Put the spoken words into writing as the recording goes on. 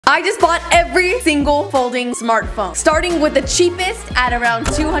I just bought every single folding smartphone, starting with the cheapest at around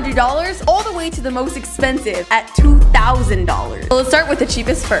 $200 all the way to the most expensive at $2,000. So let's start with the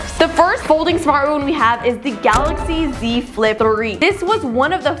cheapest first. The first folding smartphone we have is the Galaxy Z Flip 3. This was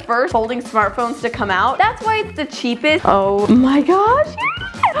one of the first folding smartphones to come out. That's why it's the cheapest. Oh my gosh.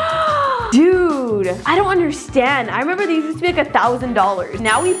 Dude, I don't understand. I remember these used to be like $1,000.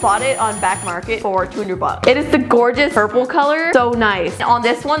 Now we bought it on back market for 200 bucks. It is the gorgeous purple color. So nice. And on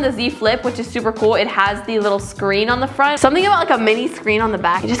this one, the Z Flip, which is super cool, it has the little screen on the front. Something about like a mini screen on the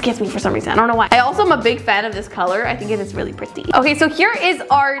back. It just gets me for some reason. I don't know why. I also am a big fan of this color. I think it is really pretty. Okay, so here is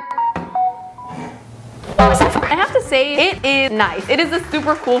our... I have to say, it is nice. It is a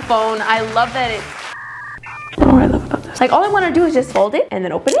super cool phone. I love that it's... I don't know what I love about this. Like all I want to do is just fold it and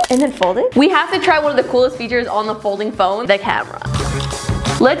then open it and then fold it. We have to try one of the coolest features on the folding phone, the camera.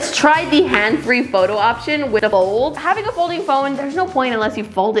 Let's try the hands-free photo option with the fold. Having a folding phone, there's no point unless you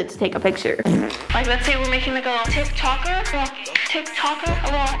fold it to take a picture. Like let's say we're making like a TikToker, a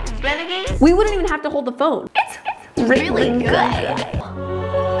little renegade. We wouldn't even have to hold the phone. It's really good.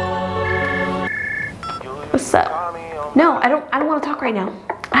 What's up? No, I don't want to talk right now.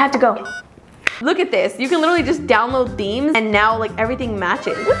 I have to go. Look at this. You can literally just download themes and now like everything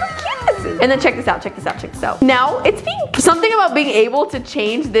matches. Look how cute this is. And then check this out, check this out, check this out. Now it's pink. Something about being able to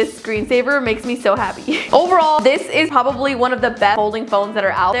change this screensaver makes me so happy. Overall, this is probably one of the best folding phones that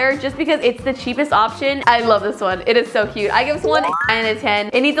are out there just because it's the cheapest option. I love this one. It is so cute. I give this one 9 out of 10.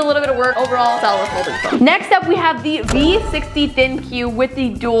 It needs a little bit of work. Overall, solid folding phone. Next up, we have the V60 ThinQ with the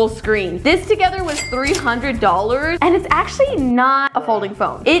dual screen. This together was $300 and it's actually not a folding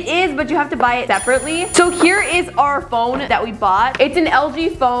phone. It is, but you have to buy it separately. So here is our phone that we bought. It's an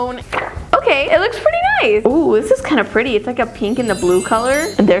LG phone. Okay, it looks pretty nice. Ooh, this is kind of pretty. It's like a pink and the blue color.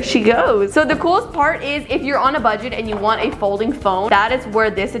 And there she goes. So the coolest part is if you're on a budget and you want a folding phone, that is where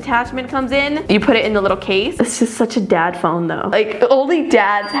this attachment comes in. You put it in the little case. It's just such a dad phone though. Like only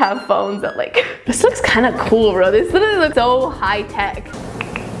dads have phones that like, this looks kind of cool, bro. This literally looks so high tech.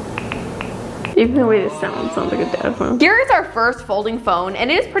 Even the way this sounds like a dad phone. Here is our first folding phone,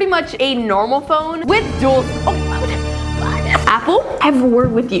 and it is pretty much a normal phone with dual. Apple, I have a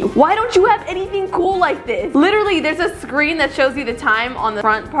word with you. Why don't you have anything cool like this? Literally, there's a screen that shows you the time on the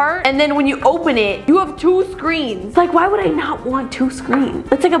front part, and then when you open it, you have 2 screens. Like, why would I not want 2 screens?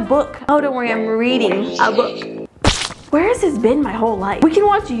 It's like a book. Oh, don't worry, I'm reading a book. Where has this been my whole life? We can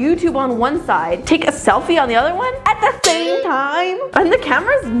watch YouTube on one side, take a selfie on the other one at the same time. And the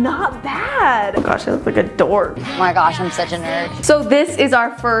camera's not bad. Oh gosh, I look like a dork. Oh my gosh, I'm such a nerd. So this is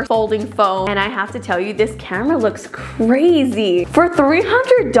our first folding phone. And I have to tell you, this camera looks crazy. For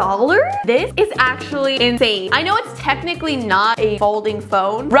 $300, this is actually insane. I know it's technically not a folding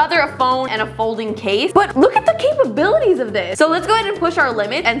phone, rather a phone and a folding case, but look at the capabilities of this. So let's go ahead and push our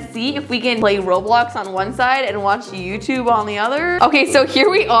limit and see if we can play Roblox on one side and watch YouTube on the other. Okay, so here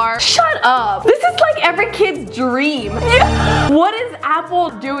we are. Shut up. This is like every kid's dream. What is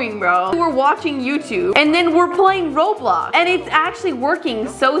Apple doing, bro? We're watching YouTube and then we're playing Roblox and it's actually working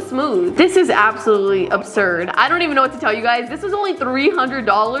so smooth. This is absolutely absurd. I don't even know what to tell you guys. This was only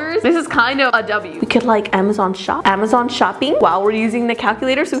 $300. This is kind of a W. We could like Amazon shopping while we're using the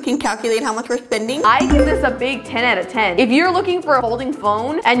calculator so we can calculate how much we're spending. I give this a big 10 out of 10. If you're looking for a folding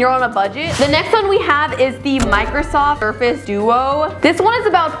phone and you're on a budget, the next one we have is the Microsoft Surface Duo. This one is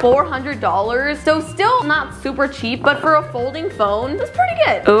about $400, so still not super cheap, but for a folding phone, it's pretty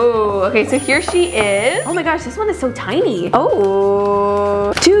good. Oh, okay, so here she is. Oh my gosh, this one is so tiny.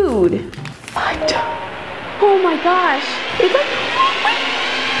 Oh, dude. What? Oh my gosh. It's like,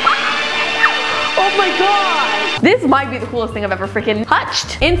 oh my gosh. This might be the coolest thing I've ever freaking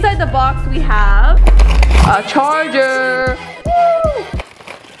touched. Inside the box, we have a charger. Woo!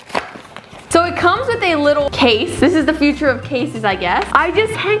 So it comes with a little case. This is the future of cases, I guess. I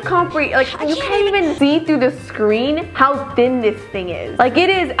just can't comprehend, like you can't even see through the screen how thin this thing is. Like it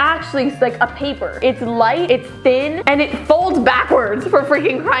is actually like a paper. It's light, it's thin, and it folds backwards for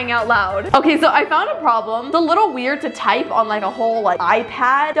freaking crying out loud. Okay, so I found a problem. It's a little weird to type on like a whole like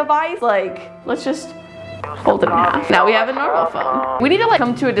iPad device. Like, let's just fold it in half. Now we have a normal phone. We need to like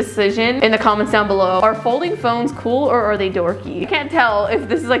come to a decision in the comments down below. Are folding phones cool or are they dorky? You can't tell if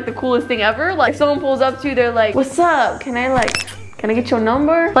this is like the coolest thing ever. Like if someone pulls up to you, they're like, what's up? Can I get your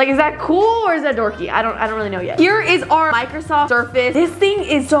number? Like, is that cool or is that dorky? I don't really know yet. Here is our Microsoft Surface. This thing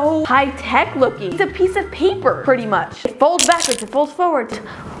is so high-tech looking. It's a piece of paper, pretty much. It folds backwards, it folds forward.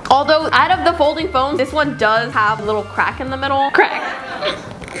 Although out of the folding phones, this one does have a little crack in the middle. Crack.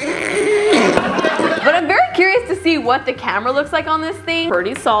 But I'm very curious to see what the camera looks like on this thing.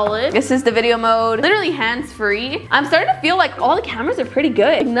 Pretty solid. This is the video mode. Literally hands-free. I'm starting to feel like all the cameras are pretty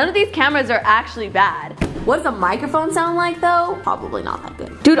good. None of these cameras are actually bad. What does a microphone sound like though? Probably not that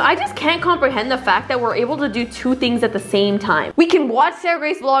good. Dude, I just can't comprehend the fact that we're able to do two things at the same time. We can watch Sarah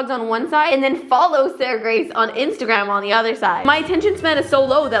Grace vlogs on one side and then follow Sarah Grace on Instagram on the other side. My attention span is so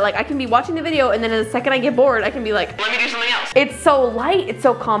low that like I can be watching the video and then in the second I get bored, I can be like, let me do something else. It's so light, it's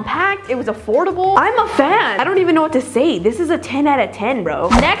so compact, it was affordable. I'm a fan. I don't even know what to say. This is a 10 out of 10, bro.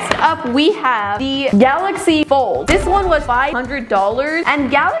 Next up, we have the Galaxy Fold. This one was $500 and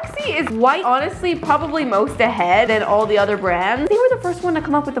Galaxy is quite honestly probably most ahead than all the other brands. They were the first one to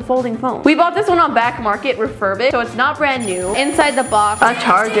come up with the folding phone. We bought this one on Back Market refurbished, so it's not brand new. Inside the box, a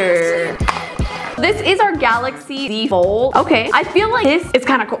charger. This is our Galaxy Z Fold. Okay, I feel like this is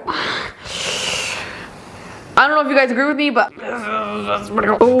kind of cool. I don't know if you guys agree with me, but that's pretty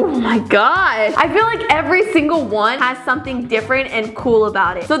cool. Oh my god. I feel like every single one has something different and cool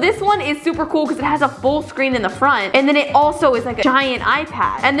about it. So this one is super cool because it has a full screen in the front, and then it also is like a giant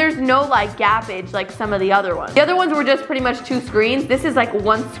iPad. And there's no like gappage like some of the other ones. The other ones were just pretty much two screens. This is like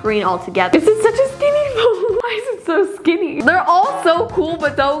one screen altogether. This is such a skinny phone. Why is it so skinny? They're all so cool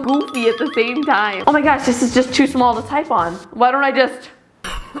but so goofy at the same time. Oh my gosh, this is just too small to type on. Why don't I just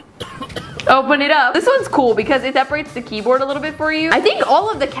open it up? This one's cool because it separates the keyboard a little bit for you. I think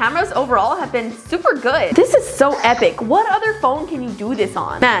all of the cameras overall have been super good. This is so epic. What other phone can you do this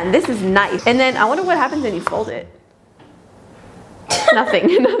on? Man, this is nice. And then I wonder what happens when you fold it.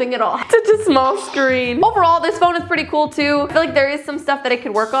 Nothing, nothing at all. Such a small screen. Overall, this phone is pretty cool too. I feel like there is some stuff that it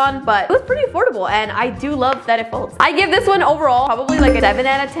could work on, but it was pretty affordable and I do love that it folds. I give this one overall probably like a 7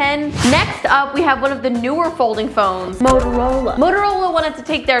 out of 10. Next up, we have one of the newer folding phones, Motorola. Motorola wanted to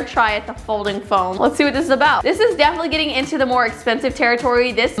take their try at the folding phone. Let's see what this is about. This is definitely getting into the more expensive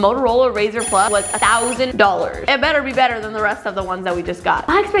territory. This Motorola Razr Plus was $1,000. It better be better than the rest of the ones that we just got.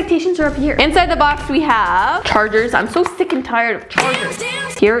 My expectations are up here. Inside the box, we have chargers. I'm so sick and tired of chargers.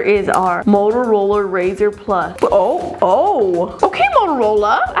 Here is our Motorola Razr Plus. Oh, okay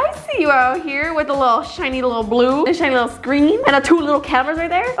Motorola. I see you out here with a little shiny little blue, a shiny little screen, and two little cameras right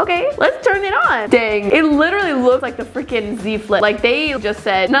there. Okay, let's turn it on. Dang, it literally looks like the freaking Z Flip. Like they just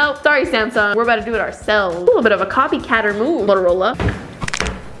said, no, sorry Samsung, we're about to do it ourselves. A little bit of a copycatter move, Motorola.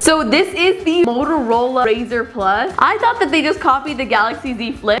 So this is the Motorola Razr Plus. I thought that they just copied the Galaxy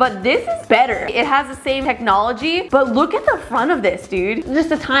Z Flip, but this is better. It has the same technology, but look at the front of this, dude. Just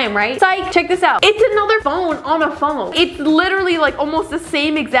the time, right? Psych, check this out. It's another phone on a phone. It's literally like almost the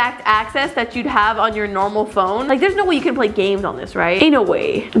same exact access that you'd have on your normal phone. Like there's no way you can play games on this, right? Ain't no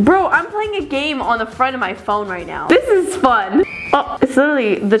way. Bro, I'm playing a game on the front of my phone right now. This is fun. Oh, it's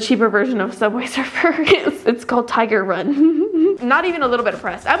literally the cheaper version of Subway Surfer. It's called Tiger Run. Not even a little bit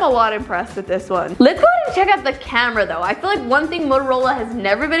impressed. I'm a lot impressed with this one. Let's go ahead and check out the camera though. I feel like one thing Motorola has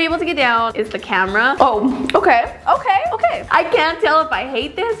never been able to get down is the camera. Oh, okay. I can't tell if I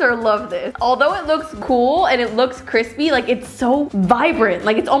hate this or love this. Although it looks cool and it looks crispy, like it's so vibrant.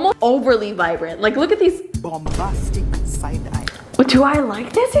 Like it's almost overly vibrant. Like look at these. Bombastic side eye. Do I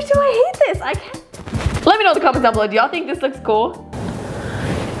like this or do I hate this? I can't. Let me know in the comments down below. Do y'all think this looks cool?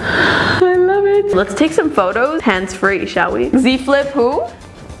 I love it. Let's take some photos, hands-free, shall we? Z Flip who?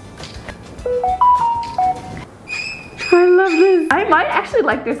 I love this. I might actually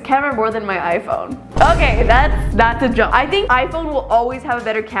like this camera more than my iPhone. Okay, that's a jump. I think iPhone will always have a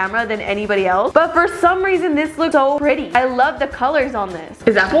better camera than anybody else, but for some reason this looks so pretty. I love the colors on this.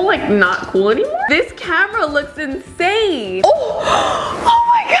 Is Apple like not cool anymore? This camera looks insane. Oh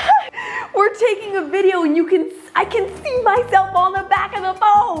my god. We're taking a video and I can see myself on the back of the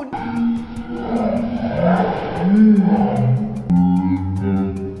phone.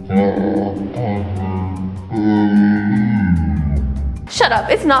 Shut up,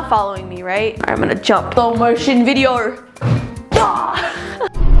 it's not following me, right? All right, I'm gonna jump. Slow motion video. Ah.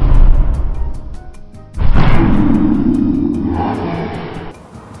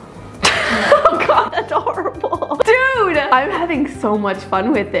 Oh god, that's horrible. Dude, I'm having so much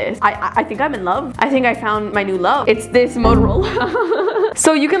fun with this. I think I'm in love. I think I found my new love. It's this Motorola.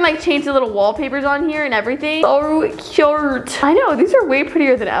 So you can like change the little wallpapers on here and everything. So cute. I know, these are way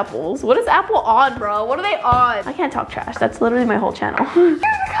prettier than Apple's. What is Apple on, bro? What are they on? I can't talk trash. That's literally my whole channel.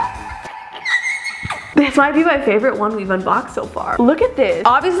 This might be my favorite one we've unboxed so far. Look at this.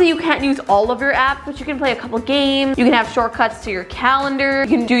 Obviously, you can't use all of your apps, but you can play a couple games. You can have shortcuts to your calendar. You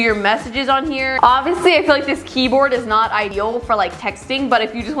can do your messages on here. Obviously, I feel like this keyboard is not ideal for like texting, but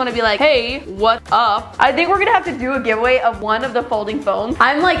if you just want to be like, hey, what's up? I think we're gonna have to do a giveaway of one of the folding phones.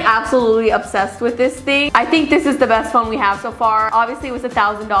 I'm like absolutely obsessed with this thing. I think this is the best phone we have so far. Obviously, it was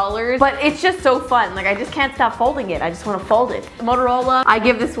 $1,000, but it's just so fun. Like, I just can't stop folding it. I just want to fold it. Motorola, I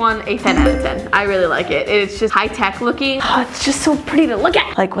give this one a 10 out of 10. I really like it. It's just high-tech looking. Oh, it's just so pretty to look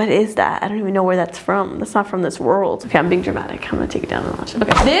at. Like, what is that? I don't even know where that's from. That's not from this world. Okay, I'm being dramatic. I'm gonna take it down a notch.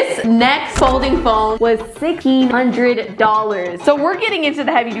 Okay, this next folding phone was $1,600. So we're getting into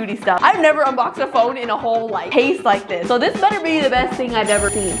the heavy-duty stuff. I've never unboxed a phone in a whole like case like this. So this better be the best thing I've ever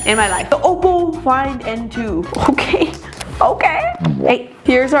seen in my life. The Oppo Find N2. Okay. Okay. Hey,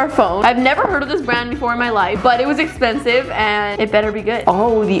 here's our phone. I've never heard of this brand before in my life, but it was expensive and it better be good.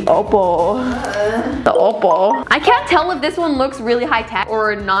 Oh, the Oppo. The Oppo. I can't tell if this one looks really high tech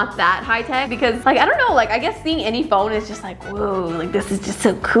or not that high tech because like, I don't know, like I guess seeing any phone is just like, whoa, like this is just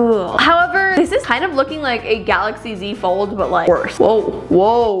so cool. However, this is kind of looking like a Galaxy Z Fold, but like worse. Whoa,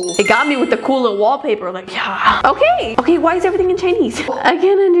 whoa. It got me with the cool little wallpaper. Like, yeah. Okay. Okay, why is everything in Chinese? I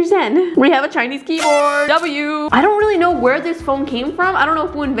can't understand. We have a Chinese keyboard. W. I don't really know where this phone came from. I don't know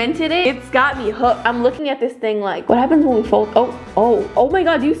who invented it. It's got me hooked. I'm looking at this thing like, what happens when we fold? Oh my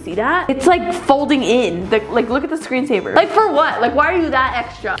God, do you see that? It's like folding in. Like, look at the screensaver. Like for what? Like, why are you that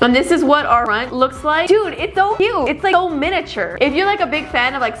extra? And this is what our front looks like. Dude, it's so cute. It's like so miniature. If you're like a big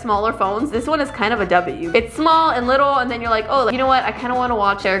fan of like smaller phones, this one is kind of a W. It's small and little, and then you're like, oh, like, you know what? I kind of want to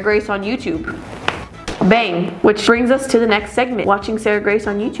watch Sarah Grace on YouTube. Bang, which brings us to the next segment, watching Sarah Grace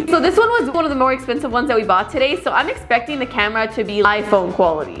on YouTube. So this one was one of the more expensive ones that we bought today, so I'm expecting the camera to be iPhone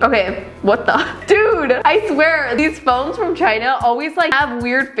quality. Okay, what the? Dude, I swear, these phones from China always like have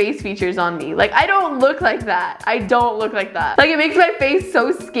weird face features on me. Like, I don't look like that. I don't look like that. Like, it makes my face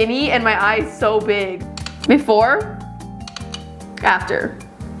so skinny and my eyes so big. Before, after.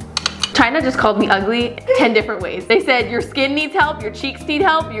 China just called me ugly 10 different ways. They said your skin needs help, your cheeks need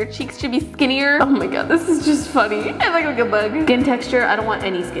help, your cheeks should be skinnier. Oh my God, this is just funny. I look like a bug. Skin texture, I don't want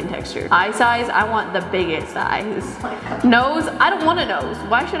any skin texture. Eye size, I want the biggest eyes. Nose, I don't want a nose.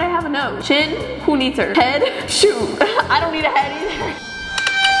 Why should I have a nose? Chin, who needs her? Head, shoot, I don't need a head either.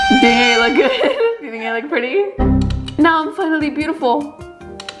 Do you think I look good? Do you think I look pretty? Now I'm finally beautiful.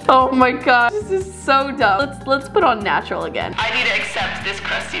 Oh my God, this is so dumb. Let's put on natural again. I need to accept this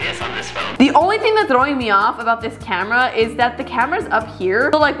crustiness on this phone. The only thing that's throwing me off about this camera is that the camera's up here.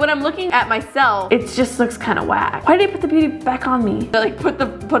 So like when I'm looking at myself, it just looks kind of whack. Why did they put the beauty back on me? They're like, put the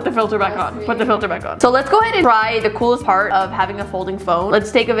filter back on. Put the filter back on. So let's go ahead and try the coolest part of having a folding phone. Let's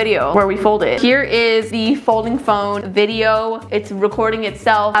take a video where we fold it. Here is the folding phone video. It's recording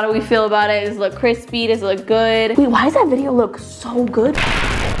itself. How do we feel about it? Does it look crispy? Does it look good? Wait, why does that video look so good?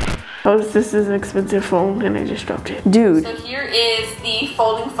 Oh, this is an expensive phone and I just dropped it. Dude. So here is the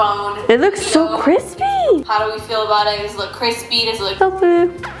folding phone. It looks so crispy. How do we feel about it? Does it look crispy? Does it look...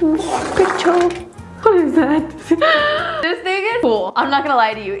 Picture. What is that? This thing is cool. I'm not gonna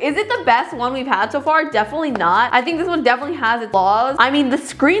lie to you. Is it the best one we've had so far? Definitely not. I think this one definitely has its flaws. I mean, the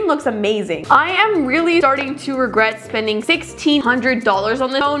screen looks amazing. I am really starting to regret spending $1,600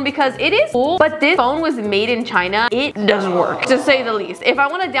 on this phone because it is cool, but this phone was made in China. It doesn't work, to say the least. If I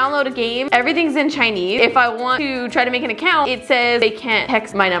want to download a game, everything's in Chinese. If I want to try to make an account, it says they can't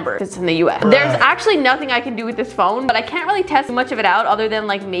text my number. It's in the US. There's actually nothing I can do with this phone, but I can't really test much of it out other than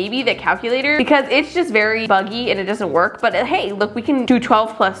like maybe the calculator because it's just very buggy and it doesn't work. But hey, look, we can do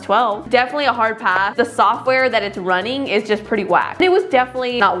 12 plus 12. Definitely a hard pass. The software that it's running is just pretty whack. It was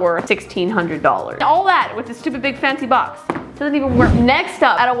definitely not worth $1,600. All that with the stupid big fancy box. Doesn't even work. Next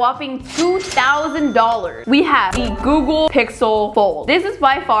up, at a whopping $2,000, we have the Google Pixel Fold. This is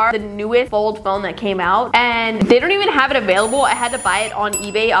by far the newest fold phone that came out, and they don't even have it available. I had to buy it on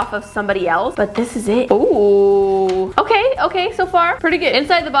eBay off of somebody else, but this is it. Ooh. Okay, so far, pretty good.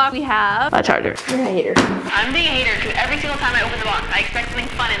 Inside the box, we have a charger. You're a hater. I'm being a hater because every single time I open the box, I expect something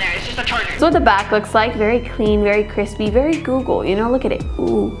fun in there. It's just a charger. So what the back looks like, very clean, very crispy, very Google. You know, look at it.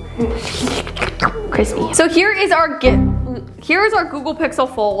 Ooh. Crispy. So here is our Google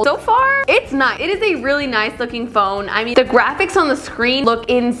Pixel Fold. So far, it's nice. It is a really nice looking phone. I mean, the graphics on the screen look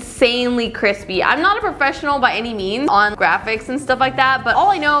insanely crispy. I'm not a professional by any means on graphics and stuff like that, but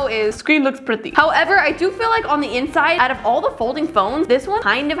all I know is screen looks pretty. However, I do feel like on the inside, out of all the folding phones, this one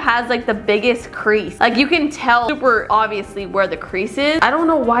kind of has like the biggest crease. Like you can tell super obviously where the crease is. I don't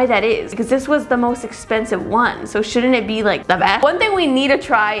know why that is because this was the most expensive one. So shouldn't it be like the best? One thing we need to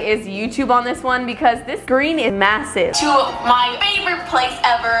try is YouTube on this one because this screen is massive. To my favorite place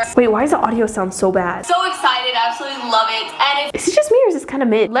ever. Wait, why does the audio sound so bad? So excited, absolutely love it. And is it just me or is this kind of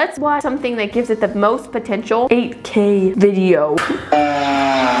mid? Let's watch something that gives it the most potential. 8K video.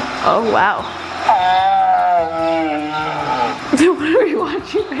 Oh wow. What are we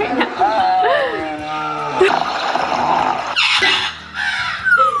watching right now?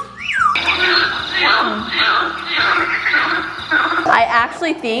 I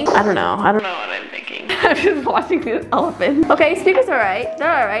actually think, I don't know what I'm thinking. I'm just watching this elephant. Okay, speakers are alright,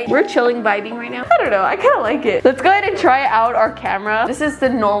 they're alright. We're chilling, vibing right now. I don't know, I kind of like it. Let's go ahead and try out our camera. This is the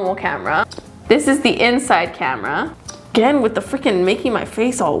normal camera. This is the inside camera. Again, with the freaking making my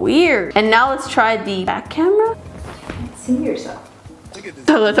face all weird. And now let's try the back camera. See yourself.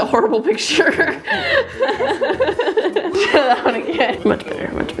 Oh, that's a horrible picture. Try that one again. Much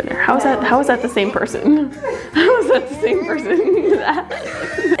better, much better. How is that the same person? How is that the same person?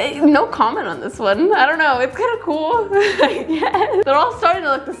 No comment on this one. I don't know, it's kind of cool. Yeah. They're all starting to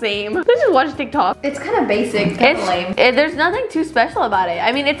look the same. Let's just watch TikTok. It's kind of basic, kind of lame. There's nothing too special about it.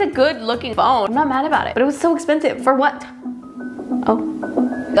 I mean, it's a good looking phone. I'm not mad about it, but it was so expensive. For what? Oh.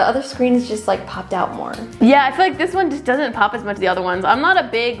 The other screen is just like popped out more. Yeah, I feel like this one just doesn't pop as much as the other ones. I'm not a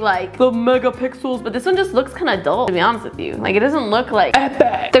big like the megapixels, but this one just looks kind of dull, to be honest with you. Like it doesn't look like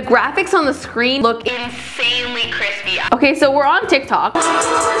epic. The graphics on the screen look insanely crispy. Okay, so we're on TikTok.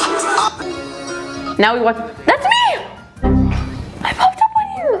 Now we watch, that's me! I popped up on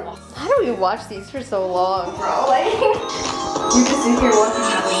here. How do we watch these for so long, bro? Like, you just sit here watching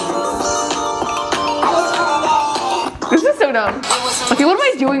that. This is so dumb. Okay, what am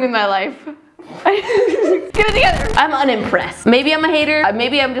I doing with my life? Get it together. I'm unimpressed. Maybe I'm a hater.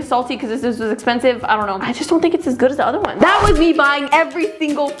 Maybe I'm just salty because this was expensive. I don't know. I just don't think it's as good as the other one. That was me buying every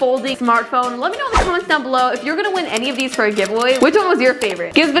single folding smartphone. Let me know in the comments down below if you're gonna win any of these for a giveaway. Which one was your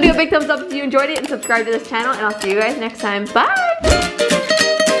favorite? Give this video a big thumbs up if you enjoyed it and subscribe to this channel, and I'll see you guys next time. Bye.